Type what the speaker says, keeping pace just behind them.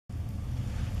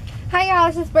Hi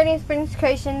y'all, this is Brittany's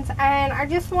Creations, and I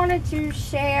just wanted to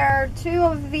share two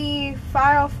of the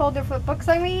file folder flip books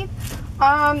I made.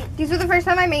 These were the first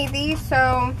time I made these,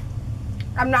 so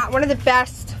I'm not one of the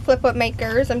best flip book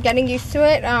makers. I'm getting used to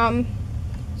it.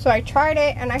 So I tried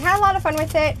it and I had a lot of fun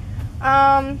with it.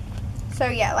 So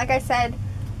yeah, like I said,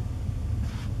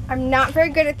 I'm not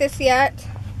very good at this yet,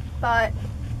 but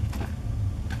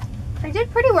I did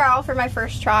pretty well for my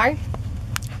first try.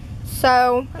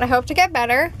 So, and I hope to get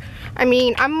better. I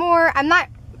mean, I'm not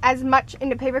as much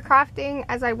into paper crafting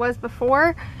as I was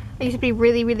before. I used to be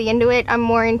really into it. I'm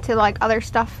more into like other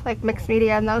stuff like mixed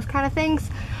media and those kind of things.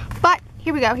 But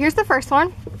here we go. Here's the first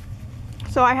one.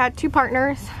 So I had two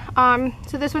partners.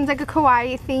 So this one's like a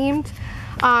kawaii themed.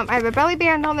 I have a belly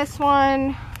band on this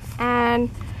one, and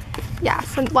yeah,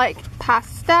 some like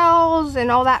pastels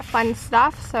and all that fun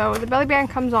stuff. So the belly band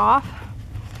comes off,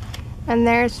 and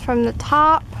there's from the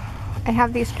top, I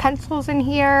have these pencils in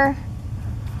here.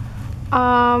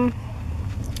 So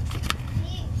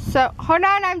hold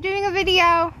on, I'm doing a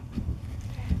video.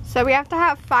 So we have to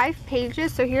have 5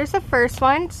 pages. So here's the first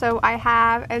one. So I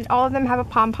have, and all of them have a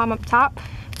pom-pom up top.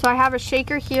 So I have a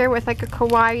shaker here with like a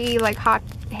kawaii like hot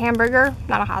hamburger,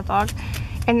 not a hot dog,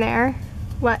 in there.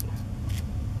 What?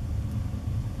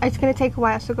 It's gonna take a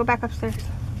while, so go back upstairs.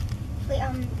 Wait,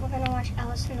 we're gonna watch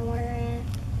Alice in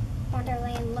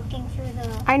Wonderland looking through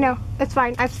the... I know, it's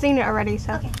fine. I've seen it already,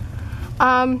 so. Okay.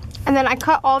 And then I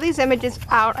cut all these images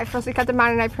out. I firstly cut them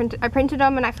out and I printed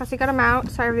them and I firstly cut them out.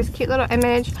 So I have this cute little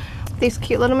image, these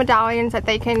cute little medallions that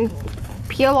they can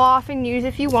peel off and use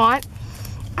if you want.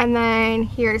 And then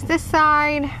here's this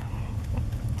side.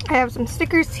 I have some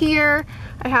stickers here.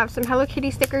 I have some Hello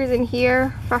Kitty stickers in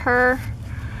here for her.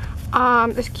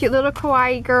 This cute little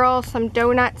kawaii girl, some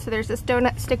donuts. So there's this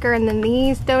donut sticker and then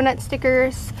these donut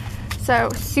stickers. So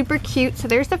super cute. So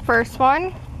there's the first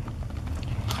one.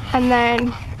 And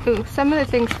then, ooh, some of the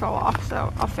things fell off,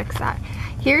 so I'll fix that.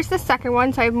 Here's the second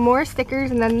one. So I have more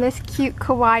stickers and then this cute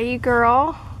kawaii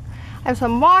girl. I have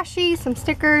some washi, some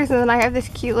stickers, and then I have this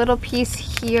cute little piece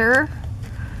here.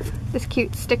 This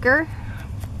cute sticker.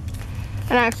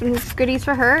 And I have some goodies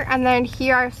for her. And then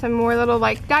here I have some more little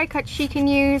like die cuts she can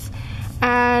use.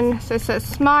 And so it says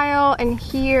smile, and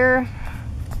here.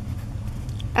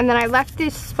 And then I left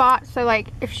this spot so like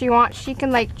if she wants, she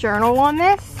can like journal on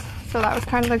this. So that was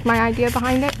kind of like my idea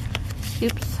behind it.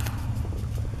 Oops.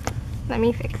 Let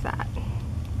me fix that.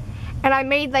 And I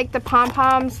made like the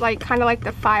pom-poms like kind of like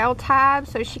the file tab,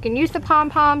 so she can use the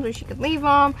pom-poms or she can leave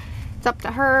them. It's up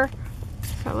to her.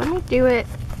 So let me do it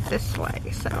this way.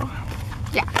 So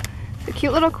yeah, the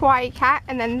cute little kawaii cat.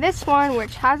 And then this one,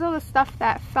 which has all the stuff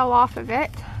that fell off of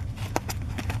it.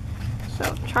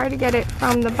 So try to get it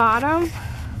from the bottom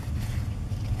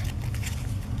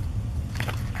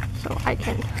so I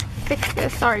can fix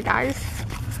this. Sorry guys.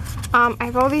 I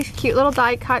have all these cute little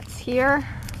die cuts here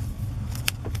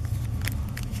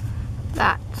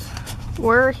that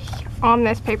were on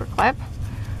this paper clip,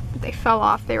 but they fell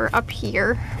off. They were up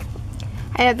here.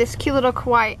 I have this cute little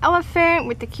kawaii elephant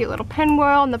with the cute little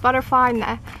pinwheel and the butterfly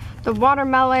and the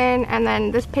watermelon, and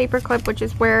then this paper clip, which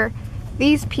is where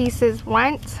these pieces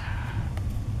went.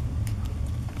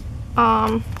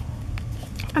 And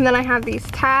then I have these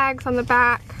tags on the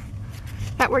back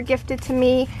that were gifted to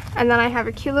me, and then I have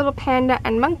a cute little panda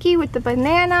and monkey with the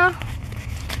banana.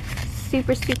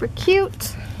 Super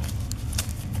cute.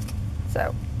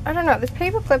 So I don't know, this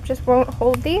paper clip just won't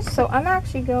hold these, so I'm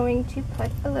actually going to put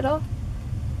a little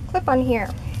clip on here.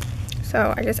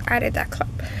 So I just added that clip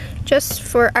just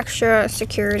for extra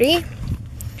security.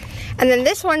 And then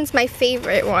this one's my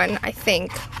favorite one, I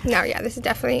think. No, yeah, this is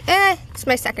definitely it's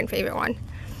my second favorite one.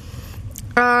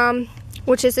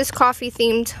 Which is this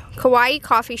kawaii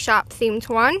coffee shop themed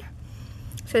one.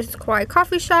 So this is kawaii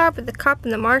coffee shop with the cup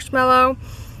and the marshmallow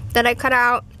that I cut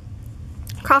out.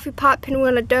 Coffee pot, pinwheel,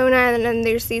 and a donut, and then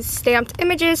there's these stamped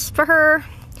images for her.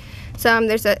 So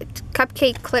there's a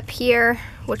cupcake clip here,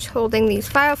 which holding these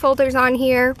file folders on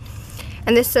here.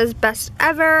 And this says best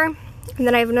ever. And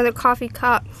then I have another coffee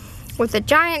cup with a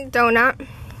giant donut.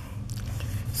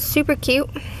 Super cute.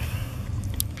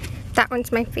 That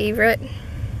one's my favorite.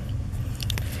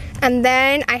 And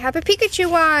then I have a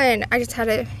Pikachu one. I just had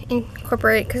to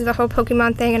incorporate because of the whole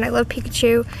Pokemon thing, and I love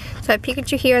Pikachu. So I have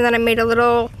Pikachu here, and then I made a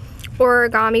little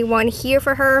origami one here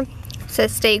for her. It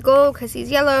says stay gold because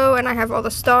he's yellow, and I have all the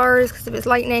stars because of his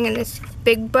lightning and this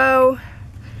big bow.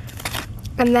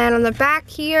 And then on the back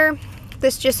here,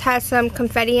 this just has some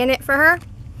confetti in it for her.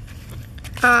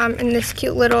 And this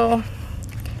cute little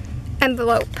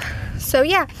envelope. So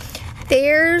yeah,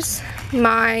 there's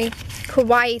my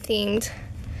kawaii themed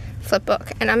flip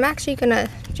book, and I'm actually gonna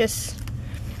just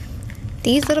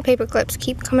these little paper clips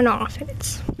keep coming off, and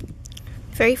it's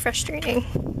very frustrating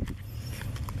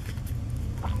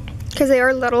because they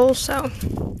are little. So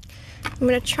I'm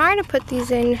gonna try to put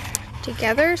these in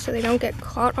together so they don't get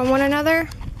caught on one another,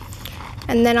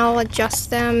 and then I'll adjust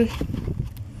them.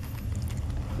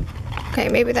 Okay,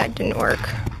 maybe that didn't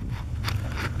work.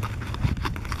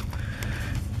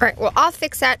 All right, well, I'll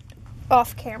fix that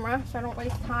off camera so I don't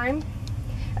waste time.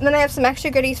 And then I have some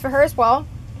extra goodies for her as well.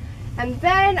 And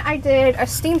then I did a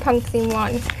steampunk theme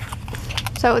one.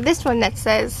 So this one that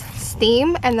says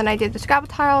steam, and then I did the Scrabble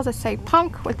tiles that say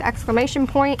punk with the exclamation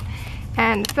point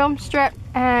and the film strip,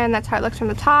 and that's how it looks from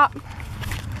the top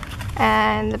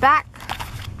and the back.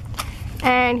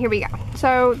 And here we go.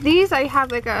 So these I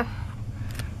have like a,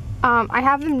 I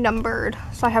have them numbered.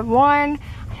 So I have one,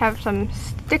 I have some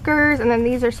stickers, and then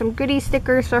these are some goodie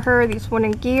stickers for her, these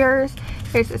wooden gears.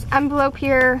 There's this envelope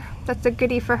here, that's a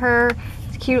goodie for her.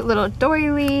 It's a cute little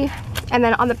doily. And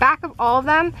then on the back of all of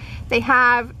them, they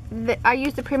have, I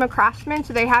use the Prima Craftsman,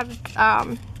 so they have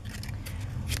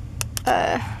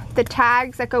the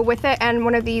tags that go with it, and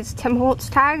one of these Tim Holtz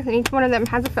tags, and each one of them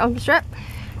has a film strip.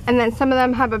 And then some of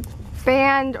them have a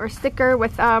band or sticker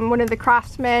with one of the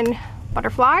Craftsman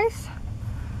butterflies.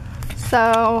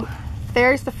 So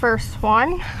there's the first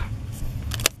one,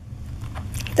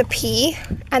 the P,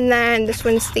 and then this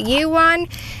one's the U one,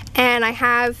 and I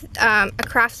have a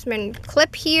Craftsman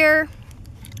clip here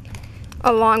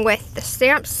along with the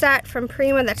stamp set from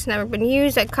Prima that's never been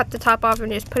used. I cut the top off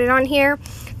and just put it on here.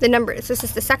 The number, this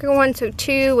is the second one, so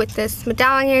 2 with this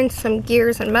medallion, some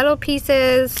gears and metal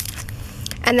pieces,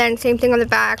 and then same thing on the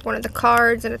back, one of the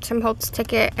cards and a Tim Holtz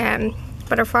ticket and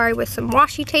butterfly with some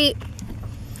washi tape.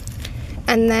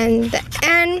 And then the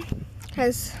N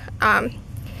has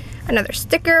another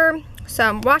sticker,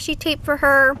 some washi tape for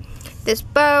her, this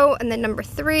bow, and then number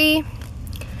 3.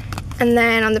 And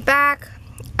then on the back,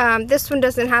 this one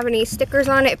doesn't have any stickers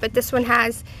on it, but this one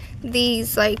has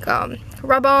these like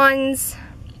rub-ons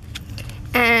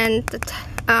and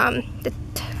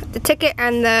the ticket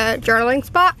and the journaling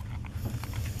spot.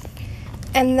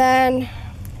 And then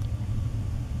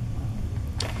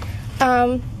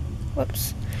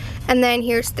whoops. And then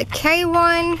here's the K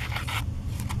one.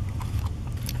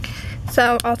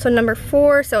 So also number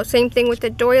 4, so same thing with the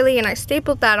doily, and I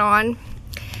stapled that on.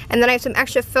 And then I have some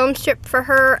extra film strip for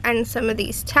her and some of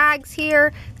these tags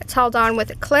here that's held on with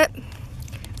a clip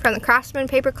from the Craftsman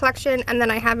paper collection. And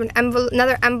then I have an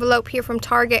another envelope here from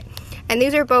Target, and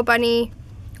these are Bo Bunny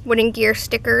wooden gear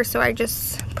stickers, so I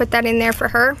just put that in there for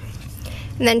her.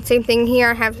 And then same thing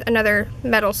here, I have another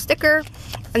metal sticker,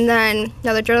 and then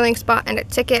another journaling spot and a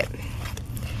ticket.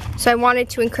 So I wanted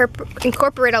to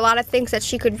incorporate a lot of things that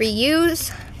she could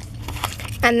reuse.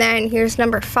 And then here's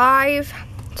number 5.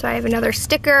 So I have another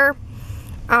sticker,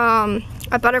 a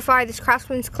butterfly. This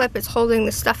Craftsman's clip is holding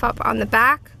the stuff up on the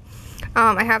back.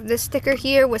 I have this sticker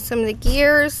here with some of the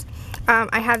gears.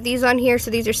 I have these on here,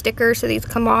 so these are stickers, so these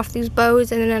come off, these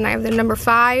bows. And then I have the number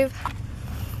 5.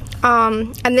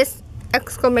 And this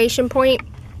exclamation point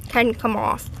can come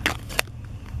off.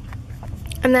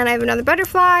 And then I have another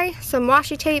butterfly, some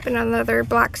washi tape, and another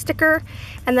black sticker,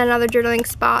 and then another journaling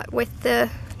spot with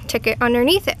the ticket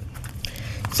underneath it.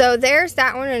 So there's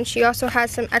that one, and she also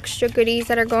has some extra goodies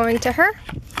that are going to her.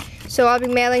 So I'll be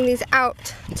mailing these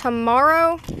out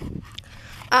tomorrow.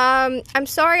 I'm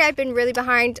sorry I've been really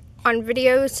behind on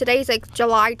videos. Today's like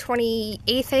July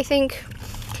 28th, I think.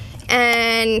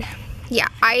 And yeah,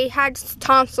 I had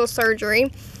tonsil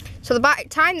surgery. So by the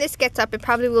time this gets up, it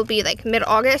probably will be like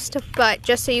mid-August. But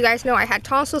just so you guys know, I had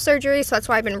tonsil surgery, so that's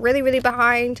why I've been really, really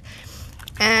behind.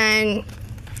 And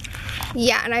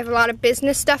yeah, and I have a lot of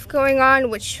business stuff going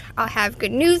on, which I'll have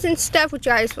good news and stuff, which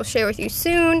you guys will share with you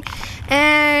soon.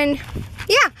 And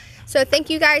yeah, so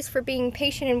thank you guys for being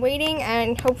patient and waiting,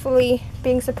 and hopefully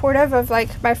being supportive of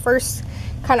like my first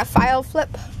kind of file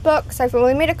flip books. I've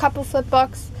only made a couple flip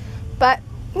books, but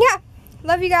yeah,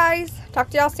 love you guys. Talk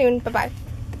to y'all soon. Bye-bye.